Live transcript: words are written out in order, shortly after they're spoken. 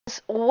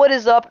What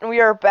is up? And we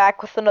are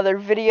back with another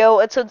video.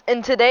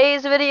 In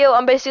today's video,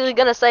 I'm basically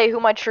gonna say who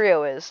my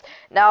trio is.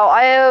 Now,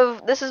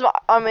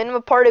 I'm in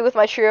a party with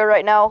my trio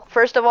right now.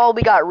 First of all,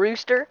 we got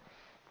Rooster.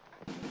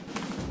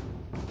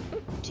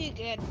 Too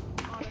good,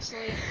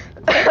 honestly.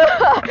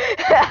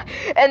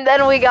 And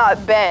then we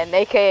got Ben,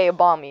 aka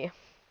Bommy.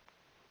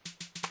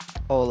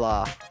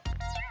 Hola.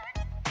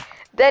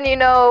 Then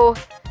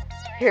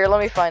here,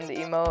 let me find the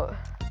emote.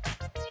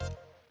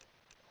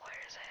 Where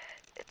is it?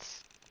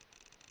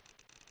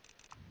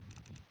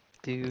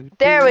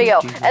 There we go.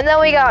 And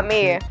then we got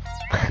me.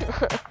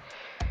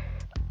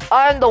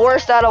 I'm the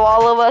worst out of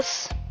all of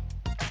us.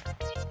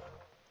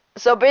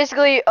 So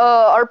basically,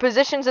 our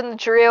positions in the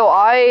trio,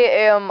 I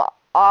am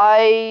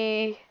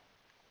IGL.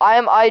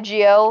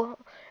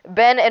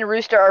 Ben and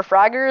Rooster are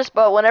fraggers,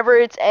 but whenever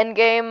it's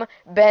endgame,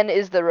 Ben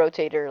is the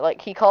rotator.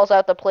 Like, he calls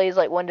out the plays,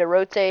 like, when to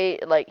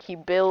rotate, like, he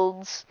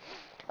builds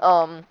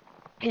our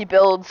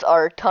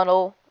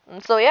tunnel.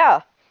 And so,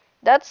 yeah,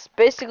 that's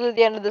basically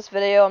the end of this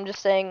video. I'm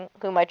just saying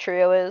who my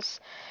trio is.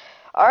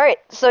 Alright,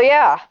 so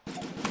yeah.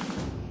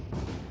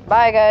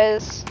 Bye,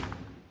 guys.